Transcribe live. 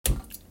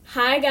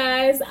Hi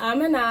guys,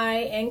 I'm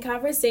Anai in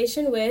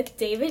conversation with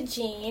David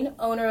Jean,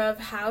 owner of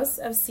House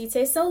of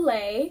Cité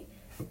Soleil.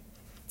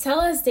 Tell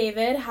us,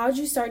 David, how'd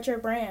you start your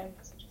brand?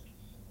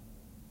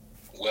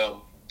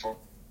 Well,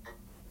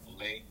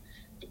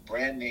 the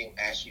brand name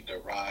actually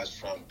derives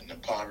from an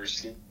impoverished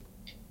city,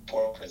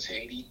 Port-au-Prince,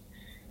 Haiti.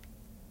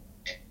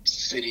 And the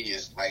city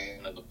is like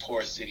one of the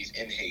poorest cities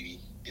in Haiti,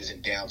 is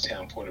in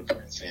downtown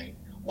Port-au-Prince. And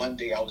one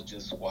day I was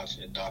just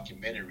watching a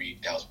documentary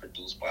that was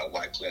produced by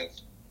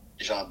Wyclef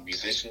Jean, the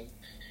musician,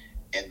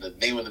 and the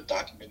name of the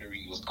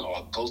documentary was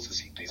called Ghost of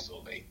Cité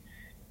Soleil.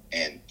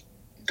 And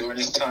during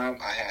this time,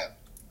 I had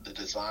the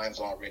designs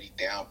already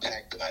down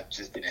packed, but I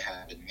just didn't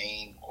have a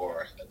name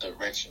or a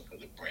direction for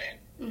the brand.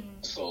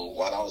 Mm-hmm. So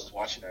while I was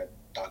watching that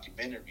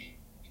documentary,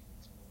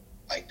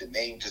 like the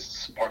name just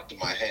sparked in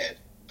my head,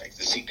 like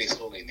the Cité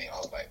Soleil name. I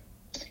was like,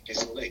 Cité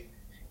Soleil.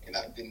 And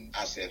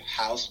I said,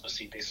 House of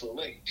Cité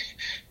Soleil.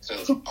 So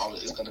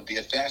it's going to be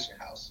a fashion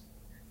house.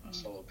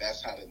 So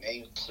that's how the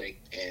name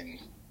clicked. And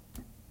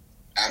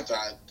after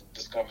I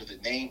discovered the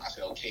name, I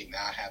said, okay,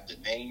 now I have the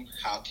name.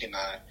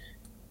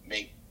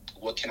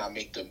 What can I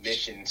make the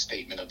mission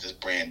statement of this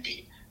brand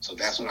be? So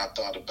that's when I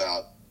thought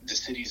about the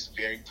city's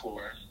very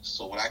poor.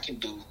 So what I can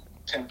do,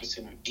 10%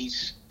 of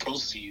each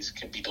proceeds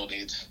can be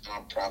donated to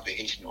nonprofit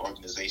Haitian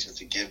organizations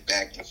to give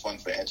back and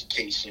fund for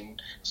education,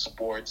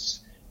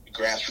 sports,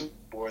 grassroots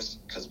sports,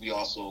 because we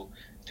also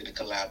did a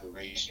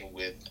collaboration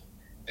with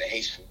the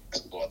Haitian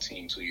basketball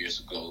team 2 years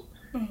ago.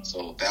 Mm-hmm.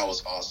 So that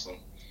was awesome.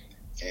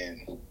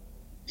 And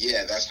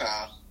yeah, that's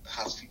how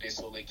Cité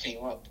Soleil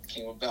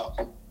came about.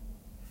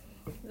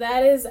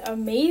 That is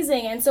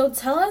amazing. And so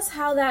tell us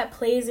how that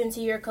plays into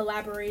your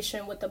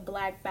collaboration with the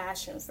Black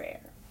Fashion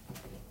Fair.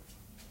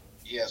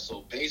 Yeah,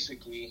 so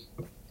basically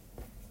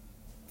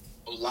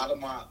a lot of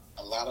my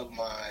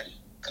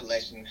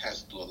collection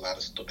has to do a lot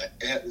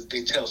of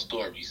they tell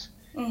stories.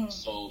 Mm-hmm.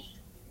 So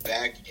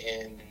back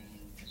in,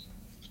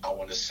 I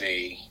want to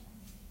say,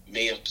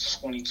 May of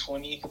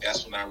 2020,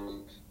 that's when I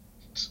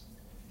released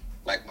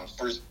like my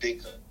first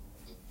big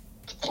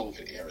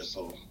COVID era.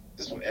 So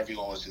this is when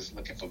everyone was just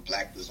looking for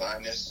Black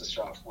designers to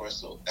shop for.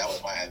 So that was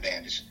my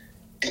advantage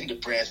and the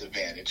brand's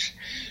advantage.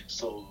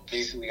 So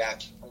basically I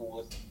came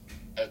with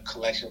a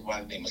collection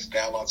by the name of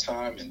Style on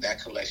Time, and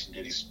that collection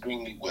did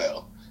extremely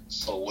well.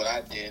 So what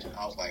I did,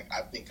 I was like,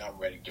 I think I'm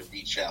ready to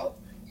reach out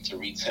to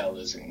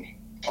retailers and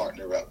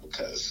partner up,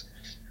 because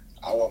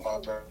I want my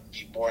brand to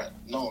be more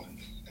known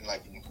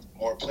in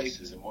more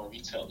places and more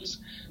retailers.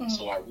 Mm-hmm.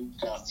 So I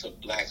reached out to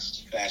Black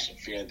Fashion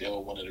Fair. They were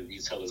one of the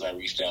retailers I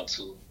reached out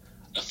to.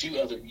 A few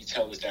other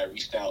retailers that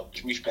reached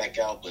back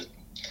out, but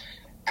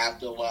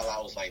after a while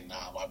I was like,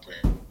 nah, my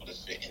brand would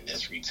fit in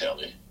this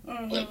retailer.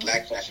 Mm-hmm. But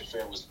Black Fashion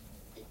Fair was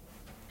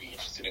be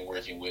interested in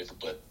working with,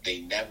 but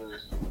they never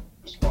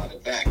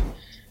responded back.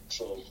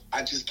 So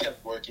I just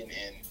kept working,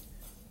 and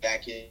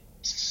back in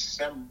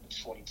December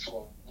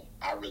 2020,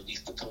 I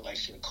released a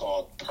collection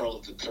called Pearl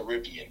of the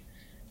Caribbean.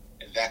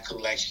 And that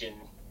collection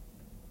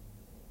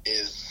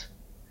it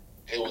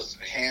was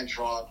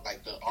hand-drawn,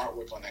 like the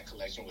artwork on that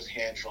collection was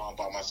hand-drawn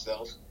by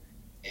myself.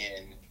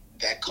 And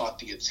that caught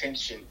the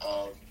attention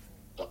of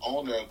the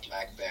owner of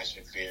Black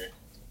Fashion Fair.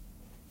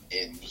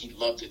 And he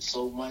loved it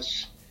so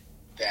much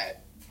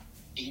that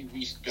he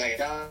reached back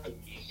out to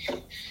me,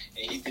 and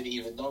he didn't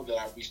even know that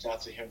I reached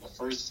out to him the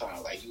first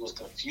time. Like, he was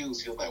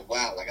confused. He was like,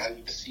 wow, like, I didn't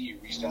even see you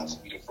reached out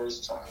to me the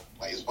first time.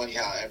 Like, it's funny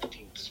how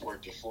everything just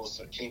worked in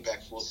came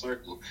back full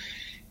circle.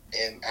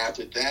 And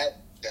after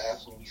that,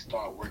 that's when we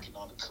started working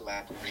on the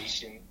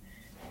collaboration.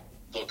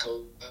 The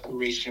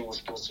collaboration was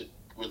supposed to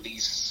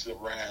release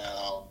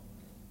around,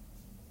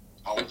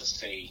 I want to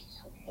say,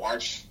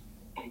 March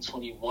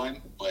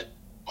 2021, but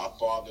my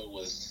father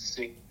was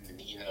sick and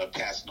he ended up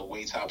passing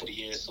away top of the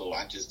year, so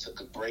I just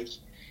took a break.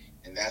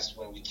 And that's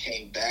when we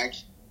came back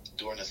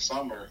during the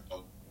summer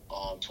of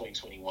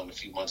 2021, a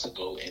few months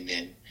ago, and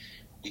then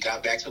we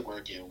got back to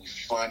work and we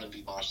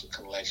finally launched the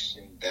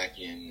collection back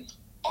in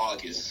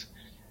August.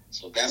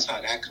 So that's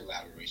how that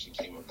collaboration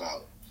came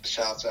about.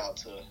 Shouts out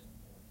to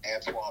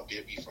Antoine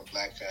Bibby from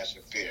Black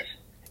Fashion Fair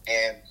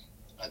and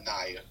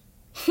Anaya,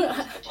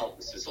 the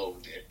publicist over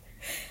there.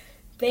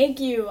 Thank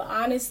you,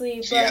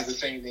 honestly. She has the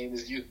same name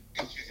as you.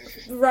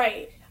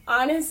 Right.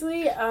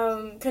 Honestly,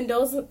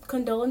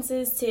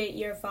 condolences to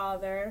your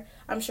father.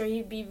 I'm sure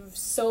he'd be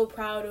so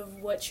proud of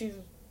what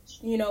you've,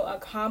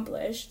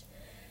 accomplished.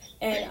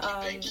 And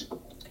thank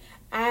you.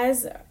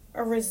 As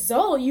a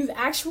result, you've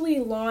actually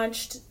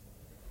launched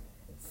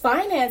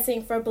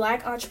financing for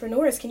Black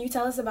entrepreneurs. Can you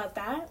tell us about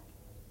that?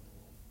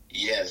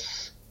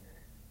 Yes.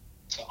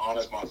 To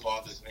honor my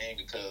father's name,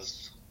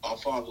 because my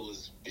father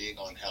was big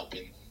on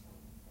helping.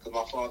 Because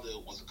my father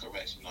was a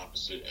correction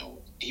officer, and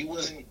he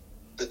wasn't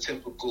the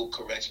typical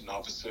correction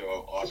officer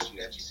or officer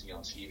that you see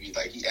on TV.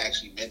 Like, he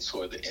actually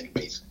mentored the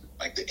inmates.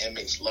 Like, the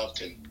inmates loved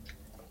him.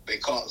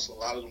 A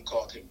lot of them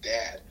called him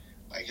Dad.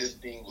 Like, his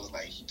thing was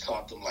like, he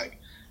taught them like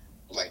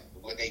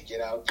when they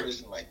get out of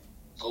prison, like,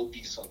 go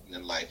be something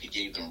in life. He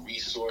gave them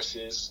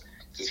resources,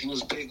 because he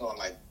was big on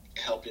like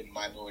helping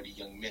minority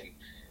young men.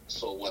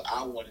 So what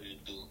I wanted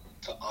to do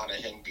to honor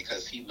him,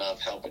 because he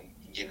loved helping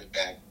and giving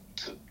back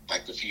to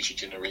like the future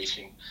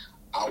generation,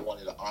 I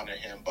wanted to honor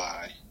him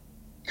by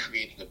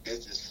creating a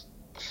business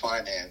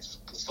finance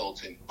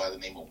consultant by the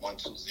name of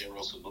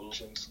 120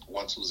 Solutions.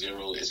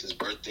 120 is his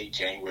birthday,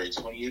 January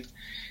 20th.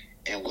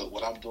 And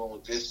what I'm doing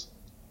with this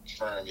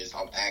firm is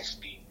I'm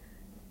actually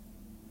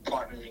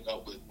partnering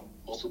up with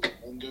multiple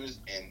lenders,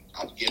 and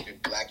I'm giving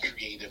Black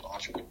creative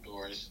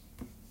entrepreneurs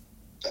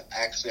the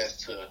access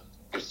to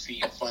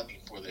receive funding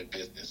for their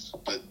business.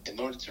 But in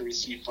order to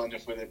receive funding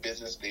for their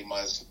business, they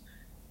must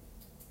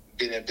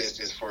been in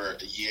business for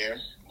a year,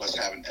 must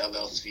have an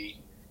LLC,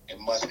 and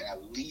must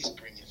at least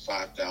bring in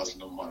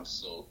 $5,000 a month.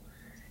 So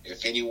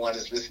if anyone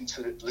is listening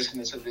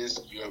to this,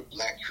 you're a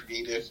Black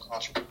creative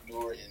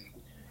entrepreneur and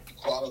you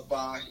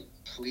qualify,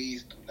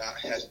 please do not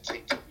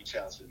hesitate to reach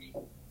out to me.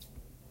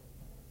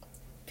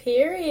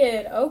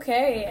 Period.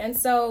 Okay. And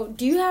so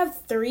do you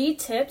have 3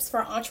 tips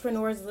for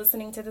entrepreneurs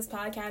listening to this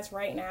podcast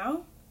right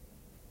now?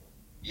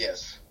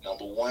 Yes.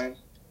 Number 1,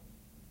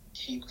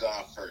 keep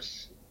God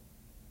first.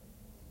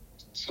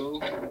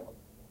 2,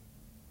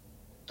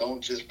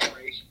 don't just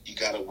pray. You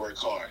got to work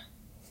hard.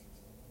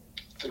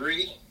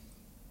 3,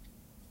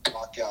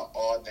 block out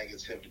all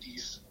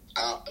negativities.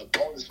 A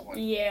bonus one.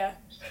 Yeah.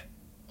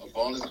 A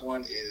bonus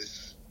one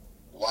is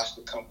watch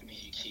the company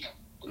you keep,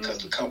 because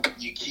the company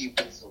you keep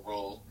plays a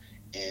role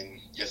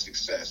in your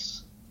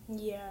success.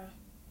 Yeah.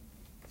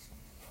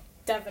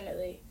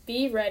 Definitely.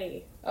 Be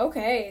ready.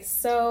 Okay.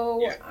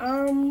 So,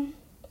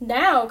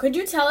 now, could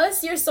you tell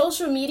us your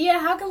social media?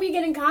 How can we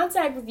get in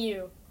contact with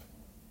you?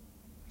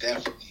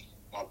 Definitely.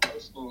 My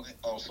personal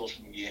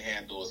social media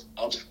handle is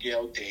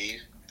Upscale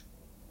Dave.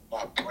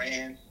 My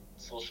brand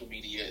social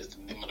media is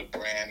the name of the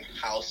brand,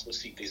 House of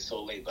Cité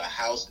Soleil. The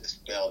house is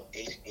spelled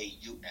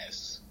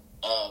Haus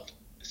of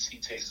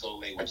Cité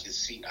Soleil, which is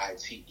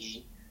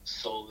Cite.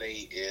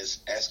 Soleil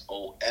is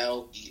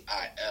Soleil.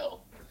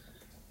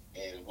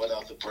 And what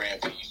other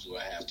brand page do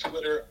I have?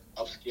 Twitter,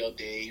 Upscale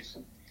Dave.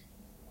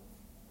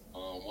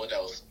 What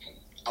else?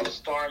 I'm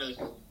trying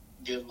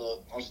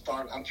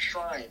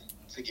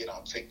to get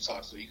on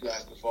TikTok, so you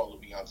guys can follow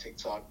me on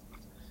TikTok.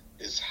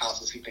 It's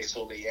House of Cité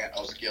Soleil at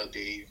Upscale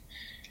Dave.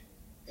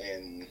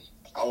 And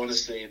I want to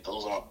say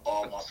those are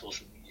all my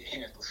social media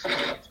handles.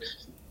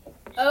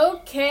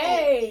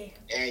 Okay.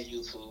 And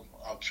YouTube.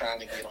 I'm trying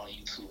to get on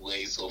YouTube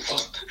way, so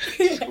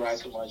subscribe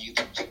to my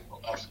YouTube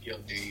channel,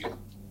 Upscale Dave.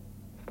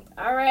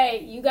 All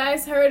right, you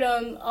guys heard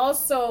him.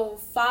 Also,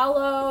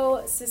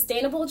 follow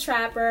Sustainable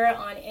Trapper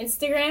on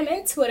Instagram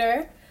and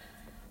Twitter.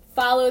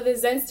 Follow the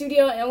Zen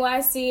Studio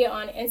NYC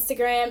on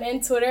Instagram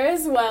and Twitter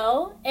as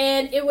well.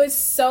 And it was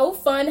so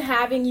fun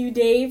having you,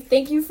 Dave.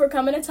 Thank you for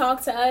coming to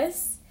talk to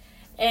us.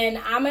 And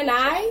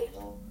I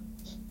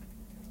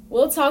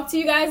will talk to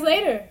you guys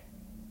later.